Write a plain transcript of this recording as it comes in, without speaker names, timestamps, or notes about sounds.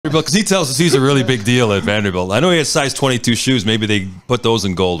Because he tells us he's a really big deal at Vanderbilt. I know he has size 22 shoes. Maybe they put those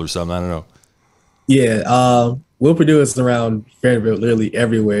in gold or something. I don't know. Yeah, Will Perdue is around Vanderbilt literally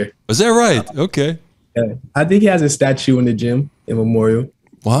everywhere. Is that right? Okay. Yeah. I think he has a statue in the gym in memorial.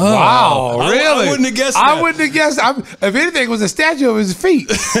 Wow, really? I wouldn't have guessed that. I wouldn't have guessed. If anything, it was a statue of his feet.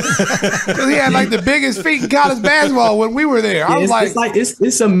 Because he had like the biggest feet in college basketball when we were there. Yeah, I was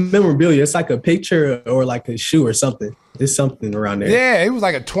it's some memorabilia. It's like a picture or like a shoe or something. It's something around there. Yeah, it was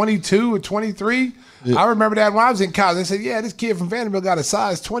like a 22 or 23. Yeah. I remember that when I was in college. They said, yeah, this kid from Vanderbilt got a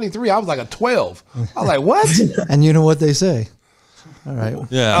size 23. I was like a 12. I was like, what? And you know what they say. All right.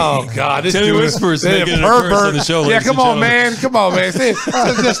 Yeah. Oh God. This Timmy Whispers making an appearance on the show. Yeah, come on, man. Come on, man.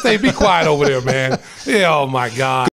 Just stay. Be quiet over there, man. Yeah. Oh my God.